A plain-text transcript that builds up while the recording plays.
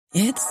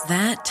It's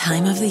that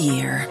time of the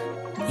year.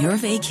 Your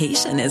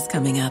vacation is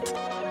coming up.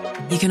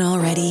 You can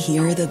already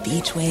hear the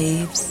beach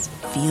waves,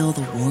 feel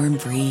the warm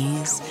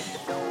breeze,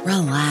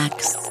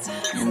 relax,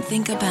 and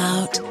think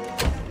about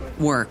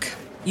work.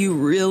 You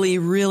really,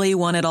 really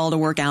want it all to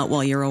work out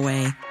while you're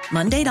away.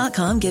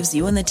 Monday.com gives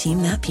you and the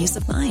team that peace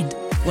of mind.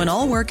 When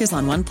all work is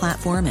on one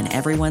platform and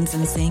everyone's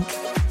in sync,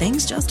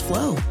 things just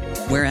flow.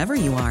 Wherever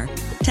you are,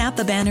 tap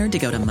the banner to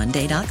go to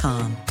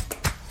Monday.com.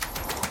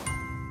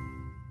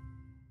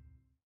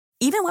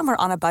 Even when we're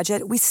on a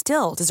budget, we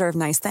still deserve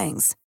nice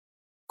things.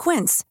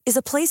 Quince is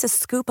a place to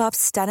scoop up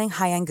stunning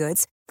high-end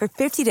goods for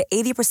 50 to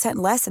 80%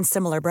 less than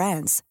similar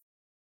brands.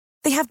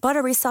 They have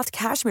buttery soft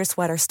cashmere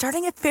sweaters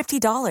starting at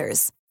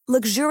 $50,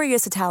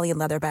 luxurious Italian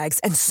leather bags,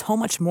 and so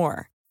much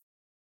more.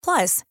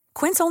 Plus,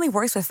 Quince only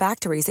works with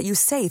factories that use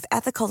safe,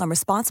 ethical, and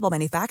responsible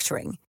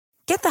manufacturing.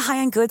 Get the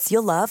high-end goods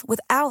you'll love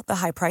without the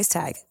high price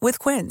tag with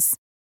Quince.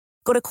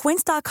 Go to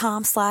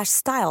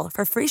quince.com/style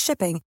for free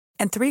shipping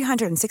and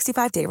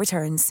 365-day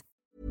returns.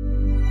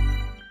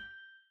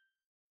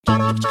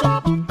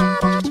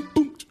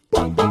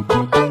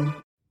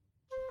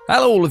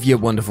 Hello all of you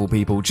wonderful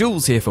people,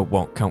 Jules here for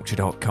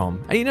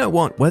WhatCulture.com. And you know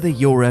what, whether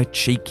you're a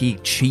cheeky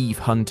chief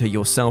hunter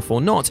yourself or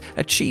not,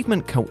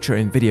 achievement culture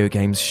in video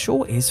games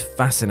sure is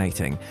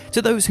fascinating.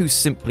 To those who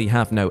simply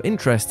have no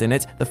interest in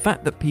it, the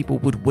fact that people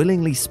would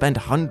willingly spend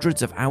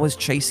hundreds of hours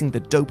chasing the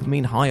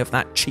dopamine high of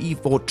that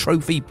chief or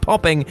trophy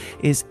popping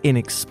is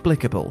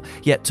inexplicable.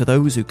 Yet to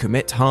those who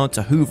commit hard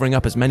to hoovering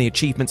up as many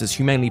achievements as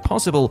humanly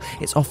possible,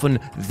 it's often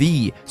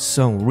the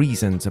sole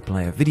reason to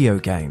play a video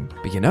game.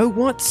 But you know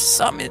what?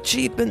 Some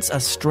achievements are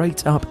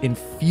straight up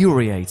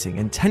infuriating,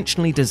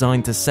 intentionally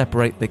designed to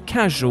separate the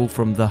casual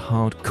from the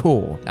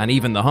hardcore, and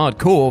even the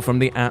hardcore from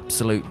the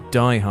absolute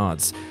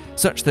diehards,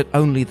 such that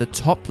only the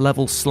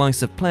top-level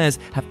slice of players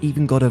have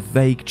even got a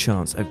vague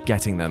chance of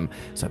getting them.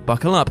 So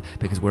buckle up,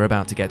 because we're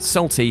about to get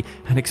salty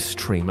and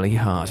extremely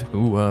hard.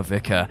 Ooh,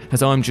 Vicar.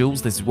 As I'm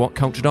Jules, this is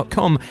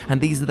WhatCulture.com,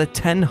 and these are the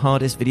 10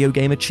 hardest video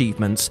game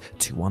achievements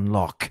to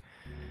unlock.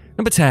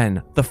 Number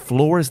 10, The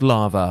Floor is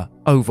Lava,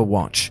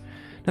 Overwatch.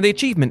 Now the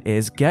achievement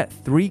is get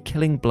 3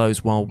 killing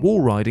blows while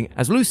wall riding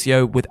as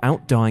Lucio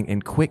without dying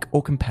in quick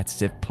or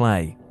competitive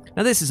play.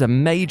 Now this is a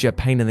major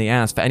pain in the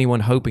ass for anyone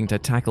hoping to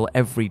tackle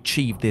every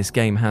cheat this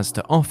game has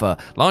to offer,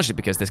 largely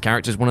because this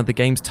character is one of the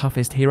game's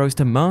toughest heroes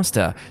to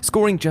master.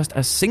 Scoring just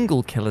a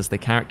single kill as the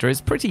character is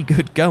pretty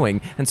good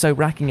going, and so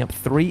racking up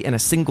 3 in a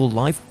single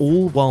life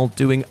all while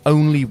doing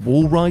only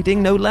wall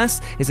riding, no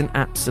less, is an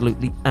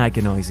absolutely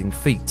agonizing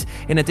feat.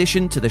 In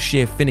addition to the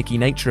sheer finicky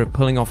nature of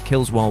pulling off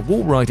kills while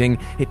wall riding,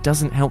 it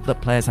doesn't help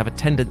that players have a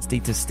tendency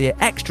to steer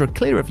extra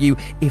clear of you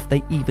if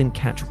they even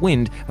catch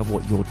wind of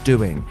what you're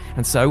doing.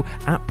 And so,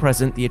 at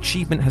present, the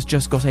achievement has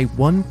just got a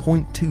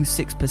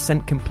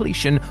 1.26%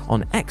 completion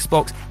on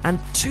Xbox and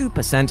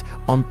 2%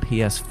 on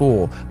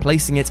PS4,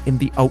 placing it in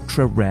the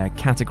ultra-rare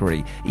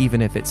category,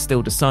 even if it's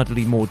still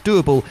decidedly more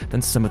doable than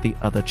some of the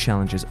other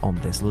challenges on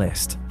this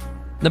list.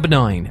 Number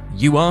 9.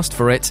 You asked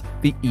for it,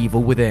 The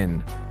Evil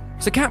Within.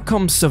 So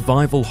Capcom's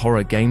survival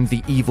horror game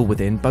The Evil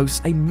Within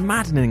boasts a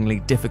maddeningly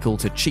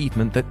difficult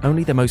achievement that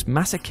only the most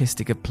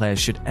masochistic of players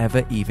should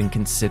ever even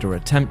consider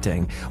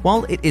attempting.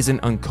 While it isn't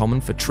uncommon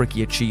for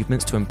tricky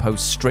achievements to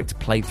impose strict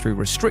playthrough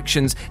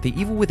restrictions, The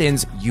Evil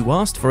Within's You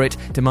Asked For It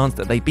demands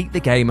that they beat the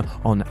game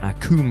on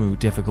Akumu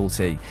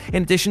difficulty.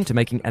 In addition to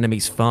making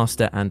enemies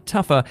faster and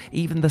tougher,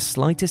 even the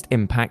slightest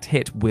impact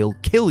hit will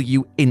kill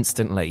you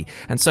instantly.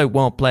 And so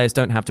while players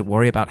don't have to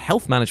worry about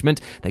health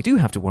management, they do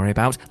have to worry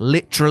about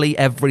literally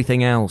everything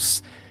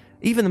else.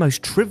 Even the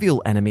most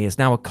trivial enemy is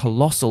now a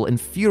colossal,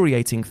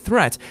 infuriating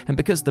threat, and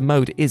because the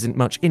mode isn't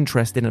much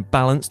interest in a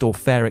balanced or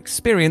fair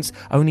experience,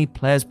 only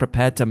players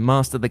prepared to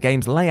master the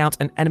game's layout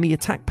and enemy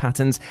attack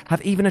patterns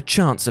have even a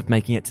chance of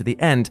making it to the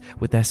end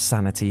with their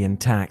sanity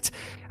intact.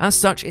 As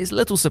such, it's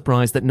little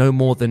surprise that no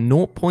more than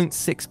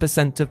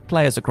 0.6% of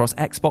players across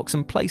Xbox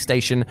and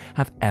PlayStation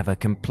have ever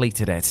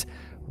completed it.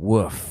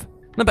 Woof.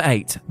 Number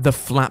 8. The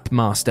Flap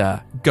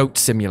Master, Goat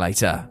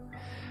Simulator.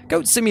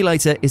 Goat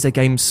Simulator is a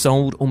game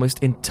sold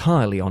almost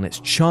entirely on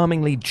its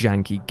charmingly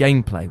janky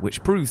gameplay,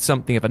 which proves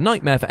something of a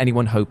nightmare for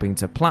anyone hoping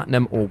to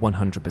platinum or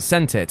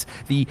 100% it.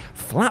 The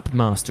Flap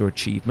Master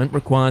achievement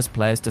requires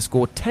players to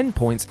score 10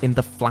 points in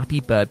the Flappy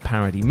Bird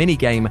parody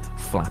minigame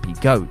Flappy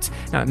Goat.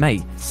 Now it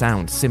may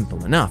sound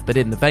simple enough, but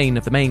in the vein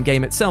of the main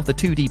game itself, the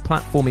 2D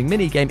platforming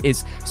minigame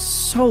is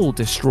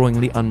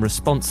soul-destroyingly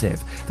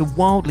unresponsive. The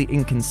wildly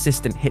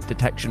inconsistent hit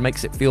detection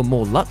makes it feel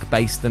more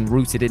luck-based than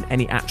rooted in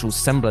any actual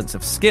semblance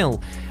of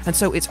skill. And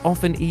so it's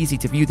often easy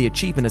to view the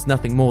achievement as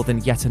nothing more than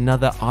yet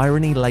another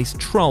irony-laced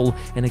troll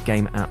in a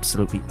game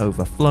absolutely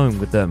overflowing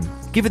with them.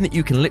 Given that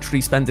you can literally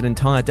spend an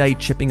entire day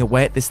chipping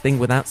away at this thing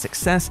without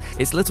success,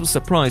 it's little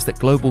surprise that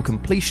global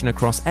completion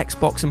across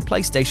Xbox and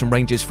PlayStation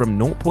ranges from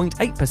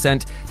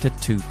 0.8% to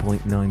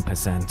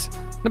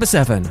 2.9%. Number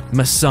 7.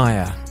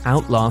 Messiah,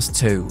 Outlast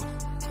 2.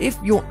 If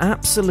you're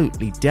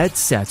absolutely dead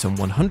set on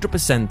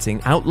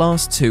 100%ing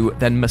Outlast 2,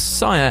 then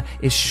Messiah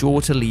is sure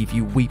to leave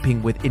you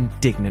weeping with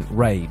indignant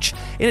rage.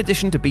 In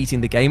addition to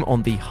beating the game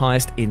on the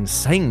highest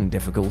insane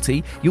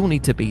difficulty, you'll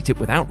need to beat it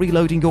without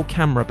reloading your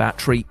camera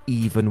battery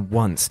even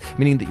once,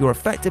 meaning that you're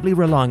effectively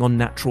relying on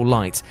natural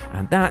light,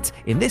 and that,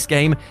 in this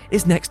game,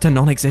 is next to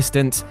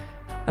non-existent.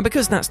 And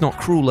because that's not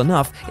cruel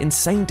enough,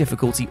 insane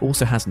difficulty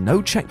also has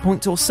no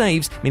checkpoints or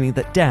saves, meaning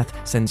that death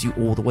sends you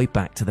all the way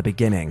back to the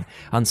beginning.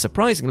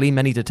 Unsurprisingly,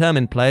 many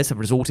determined players have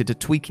resorted to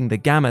tweaking the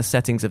gamma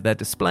settings of their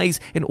displays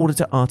in order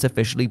to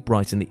artificially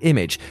brighten the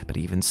image, but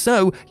even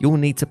so, you'll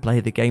need to play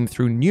the game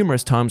through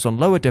numerous times on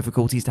lower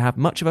difficulties to have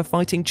much of a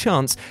fighting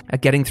chance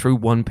at getting through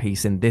one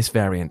piece in this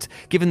variant.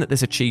 Given that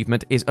this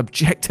achievement is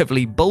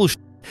objectively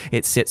bullshit,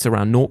 it sits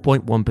around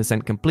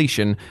 0.1%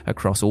 completion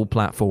across all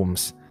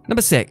platforms.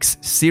 Number 6,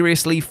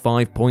 Seriously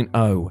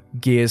 5.0,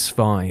 Gears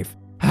 5.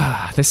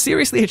 The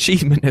Seriously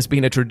achievement has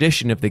been a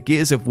tradition of the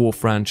Gears of War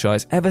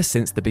franchise ever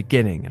since the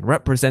beginning and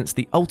represents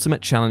the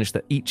ultimate challenge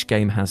that each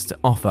game has to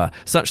offer,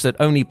 such that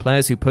only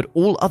players who put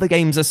all other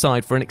games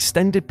aside for an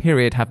extended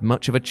period have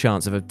much of a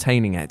chance of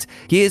obtaining it.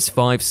 Gears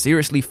 5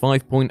 Seriously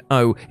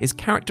 5.0 is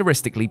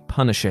characteristically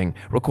punishing,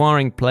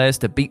 requiring players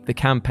to beat the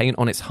campaign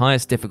on its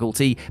highest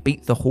difficulty,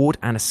 beat the Horde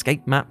and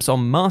escape maps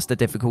on master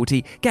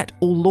difficulty, get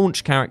all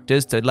launch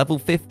characters to level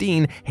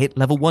 15, hit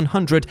level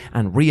 100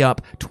 and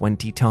re-up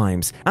 20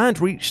 times, and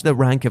reach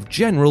the rank of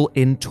General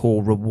in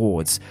tour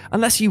rewards.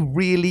 Unless you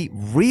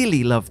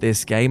really love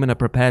this game and are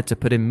prepared to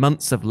put in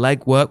months of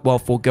legwork while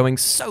foregoing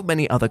so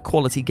many other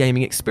quality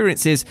gaming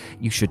experiences,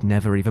 you should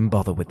never even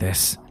bother with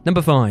this.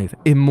 Number 5,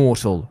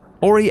 Immortal,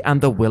 Ori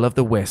and the Will of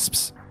the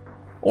Wisps.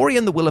 Ori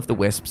and the Will of the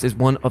Wisps is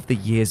one of the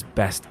year's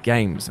best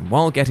games, and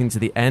while getting to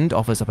the end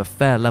offers up a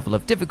fair level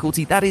of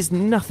difficulty, that is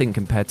nothing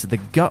compared to the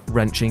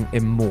gut-wrenching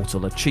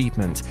Immortal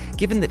achievement.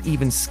 Given that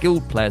even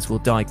skilled players will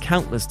die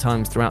countless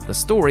times throughout the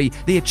story,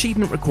 the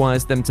achievement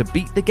requires them to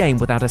beat the game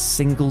without a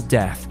single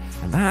death,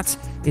 and that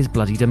is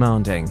bloody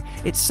demanding.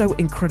 It's so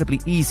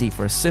incredibly easy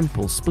for a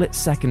simple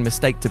split-second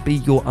mistake to be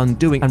your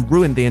undoing and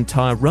ruin the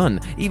entire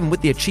run, even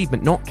with the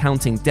achievement not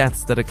counting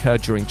deaths that occur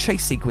during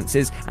chase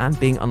sequences and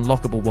being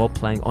unlockable while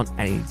playing on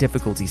any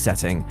difficulty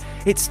setting.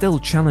 It's still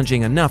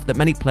challenging enough that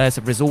many players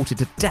have resorted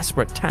to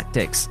desperate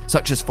tactics,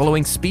 such as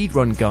following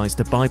speedrun guides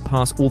to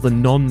bypass all the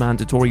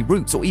non-mandatory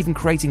routes, or even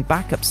creating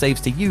backup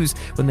saves to use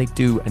when they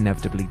do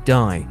inevitably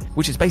die,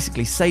 which is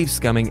basically save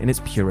scumming in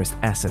its purest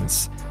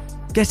essence.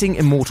 Getting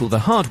Immortal the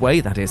hard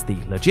way, that is the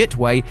legit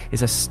way,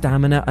 is a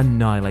stamina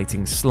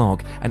annihilating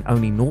slog, and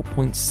only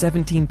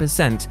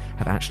 0.17%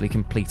 have actually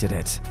completed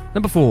it.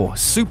 Number 4,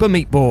 Super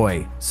Meat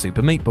Boy,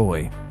 Super Meat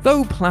Boy.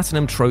 Though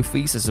platinum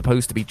trophies are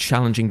supposed to be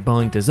challenging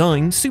by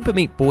design, Super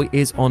Meat Boy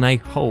is on a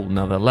whole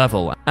nother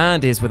level,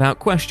 and is without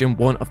question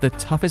one of the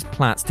toughest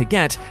plats to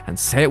get, and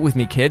say it with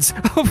me kids,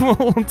 of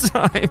all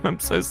time. I'm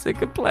so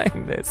sick of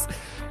playing this.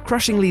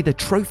 Crushingly, the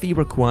trophy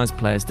requires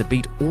players to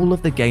beat all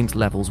of the game's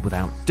levels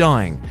without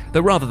dying.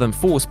 Though rather than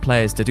force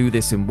players to do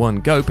this in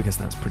one go, because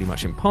that's pretty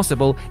much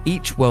impossible,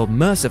 each world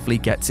mercifully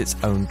gets its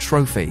own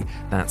trophy.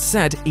 That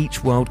said,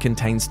 each world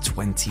contains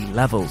 20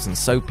 levels, and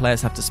so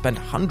players have to spend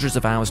hundreds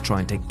of hours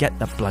trying to get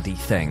the bloody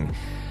thing.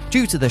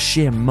 Due to the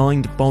sheer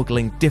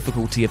mind-boggling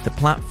difficulty of the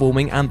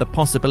platforming and the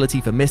possibility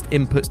for missed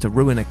inputs to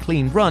ruin a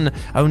clean run,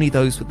 only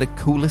those with the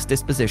coolest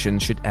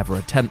dispositions should ever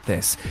attempt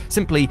this.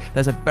 Simply,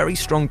 there's a very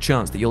strong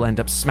chance that you'll end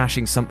up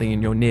smashing something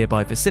in your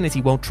nearby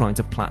vicinity while trying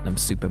to platinum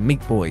Super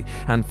Meat Boy,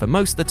 and for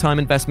most the time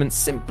investment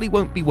simply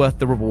won't be worth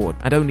the reward,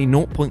 and only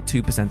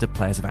 0.2% of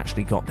players have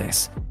actually got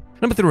this.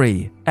 Number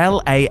 3,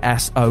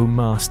 LASO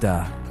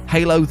Master,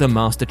 Halo the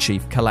Master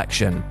Chief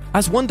Collection.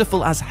 As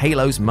wonderful as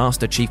Halo's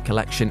Master Chief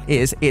Collection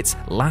is, its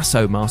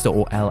LASO Master,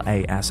 or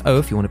LASO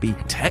if you want to be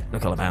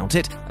technical about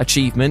it,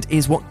 achievement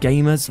is what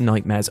gamers'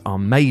 nightmares are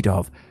made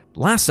of.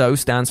 LASO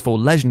stands for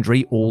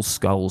Legendary All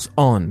Skulls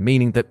On,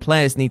 meaning that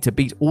players need to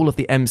beat all of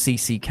the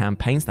MCC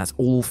campaigns, that's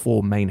all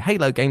 4 main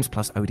Halo games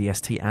plus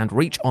ODST and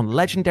Reach, on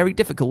Legendary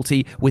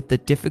difficulty with the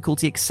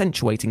difficulty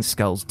accentuating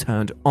skulls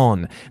turned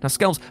on. Now,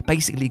 skulls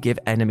basically give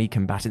enemy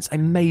combatants a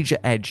major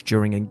edge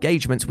during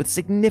engagements with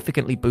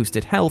significantly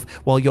boosted health,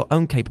 while your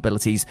own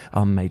capabilities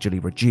are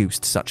majorly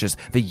reduced, such as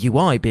the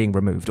UI being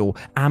removed or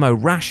ammo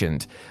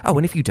rationed. Oh,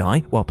 and if you die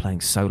while playing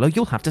solo,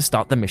 you'll have to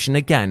start the mission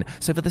again,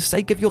 so for the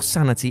sake of your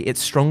sanity,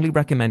 it's strongly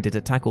recommended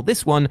to tackle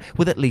this one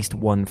with at least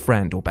one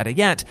friend, or better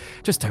yet,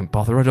 just don't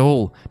bother at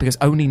all, because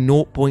only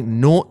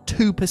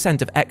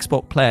 0.02% of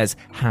Xbox players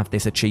have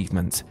this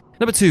achievement.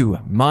 Number 2,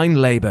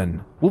 Mein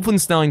Leben,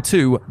 Wolfenstein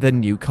 2: The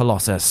New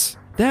Colossus.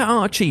 There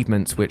are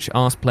achievements which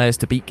ask players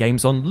to beat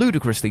games on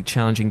ludicrously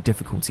challenging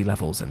difficulty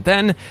levels, and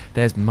then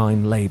there's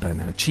Mein Leben,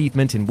 an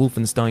achievement in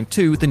Wolfenstein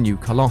 2: The New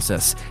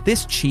Colossus.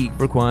 This cheat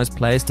requires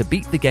players to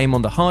beat the game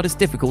on the hardest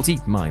difficulty,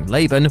 Mein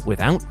Leben,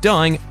 without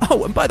dying.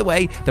 Oh, and by the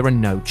way, there are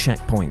no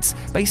checkpoints.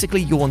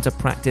 Basically, you want to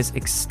practice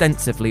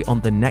extensively on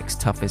the next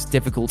toughest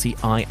difficulty,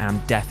 I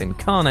Am Death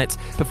Incarnate,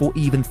 before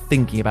even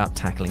thinking about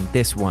tackling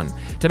this one.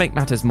 To make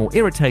matters more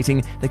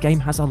irritating, the game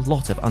has a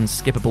lot of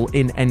unskippable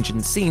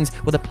in-engine scenes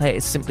where the player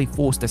is simply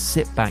forced forced to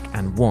sit back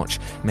and watch,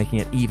 making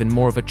it even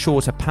more of a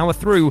chore to power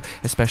through,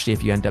 especially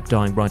if you end up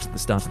dying right at the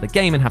start of the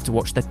game and have to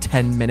watch the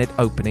 10-minute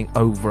opening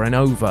over and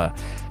over.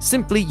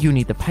 Simply, you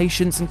need the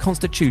patience and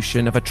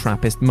constitution of a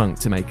Trappist monk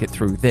to make it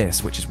through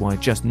this, which is why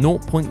just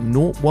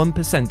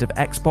 0.01% of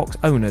Xbox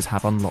owners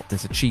have unlocked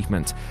this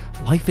achievement.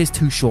 Life is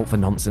too short for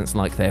nonsense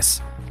like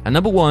this. And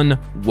number 1,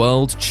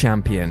 World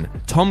Champion,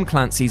 Tom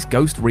Clancy's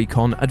Ghost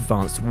Recon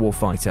Advanced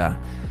Warfighter.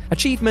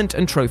 Achievement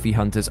and trophy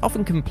hunters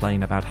often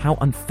complain about how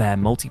unfair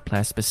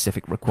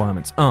multiplayer-specific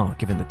requirements are,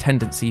 given the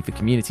tendency for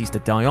communities to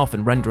die off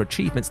and render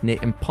achievements near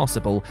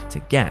impossible to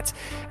get.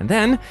 And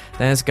then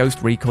there's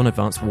Ghost Recon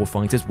Advanced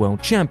Warfighter's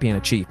World Champion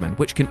achievement,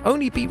 which can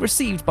only be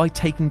received by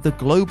taking the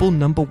global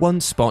number 1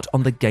 spot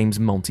on the game's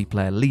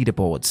multiplayer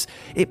leaderboards.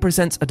 It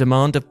presents a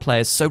demand of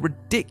players so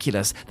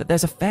ridiculous that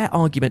there's a fair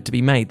argument to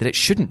be made that it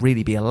shouldn't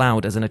really be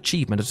allowed as an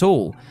achievement at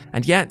all.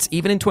 And yet,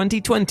 even in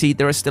 2020,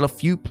 there are still a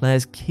few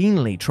players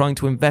keenly trying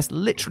to invest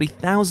literally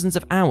thousands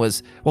of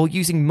hours while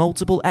using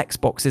multiple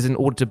Xboxes in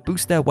order to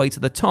boost their way to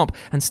the top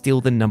and steal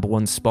the number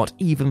 1 spot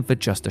even for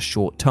just a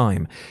short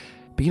time.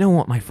 But you know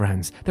what, my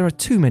friends? There are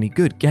too many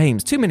good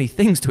games, too many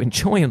things to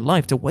enjoy in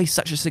life to waste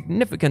such a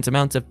significant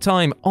amount of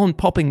time on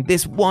popping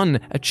this one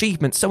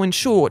achievement. So in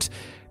short,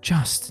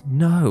 just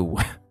no.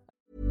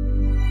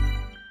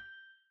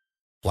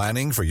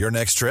 Planning for your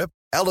next trip?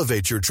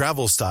 Elevate your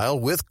travel style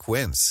with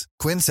Quince.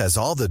 Quince has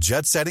all the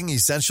jet-setting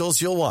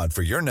essentials you'll want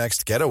for your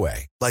next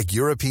getaway, like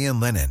European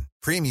linen,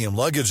 premium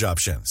luggage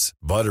options,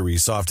 buttery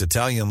soft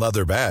Italian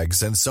leather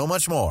bags, and so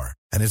much more.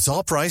 And it's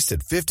all priced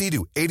at 50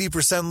 to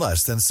 80%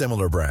 less than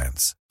similar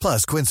brands.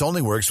 Plus, Quince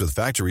only works with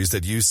factories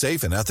that use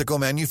safe and ethical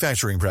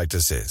manufacturing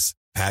practices.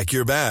 Pack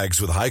your bags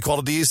with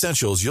high-quality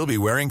essentials you'll be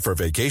wearing for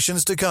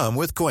vacations to come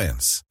with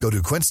Quince. Go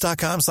to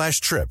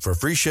quince.com/trip for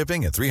free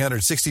shipping and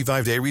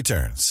 365-day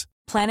returns.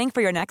 Planning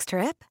for your next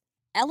trip?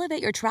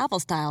 Elevate your travel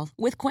style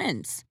with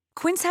Quince.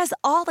 Quince has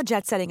all the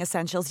jet-setting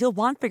essentials you'll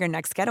want for your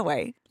next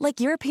getaway, like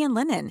European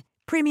linen,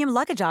 premium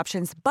luggage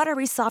options,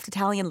 buttery soft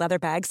Italian leather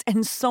bags,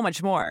 and so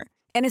much more.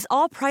 And is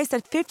all priced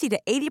at 50 to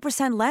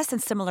 80% less than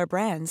similar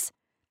brands.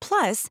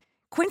 Plus,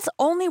 Quince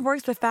only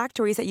works with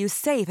factories that use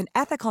safe and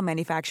ethical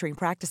manufacturing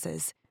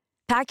practices.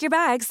 Pack your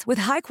bags with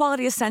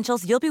high-quality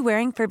essentials you'll be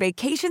wearing for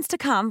vacations to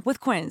come with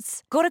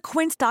Quince. Go to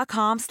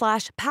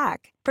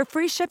quince.com/pack for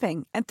free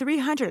shipping and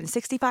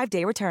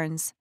 365-day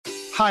returns.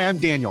 Hi, I'm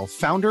Daniel,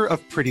 founder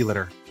of Pretty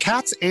Litter.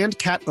 Cats and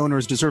cat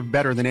owners deserve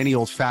better than any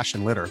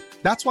old-fashioned litter.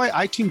 That's why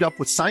I teamed up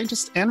with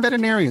scientists and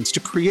veterinarians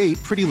to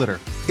create Pretty Litter.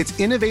 Its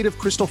innovative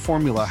crystal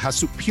formula has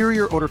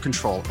superior odor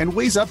control and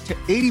weighs up to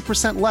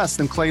 80% less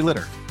than clay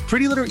litter.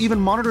 Pretty Litter even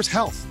monitors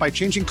health by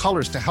changing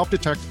colors to help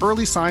detect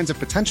early signs of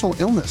potential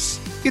illness.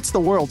 It's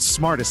the world's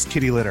smartest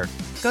kitty litter.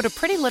 Go to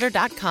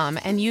prettylitter.com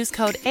and use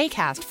code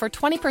ACAST for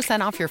 20%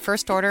 off your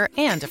first order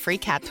and a free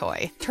cat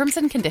toy. Terms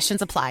and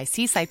conditions apply.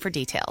 See site for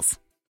details.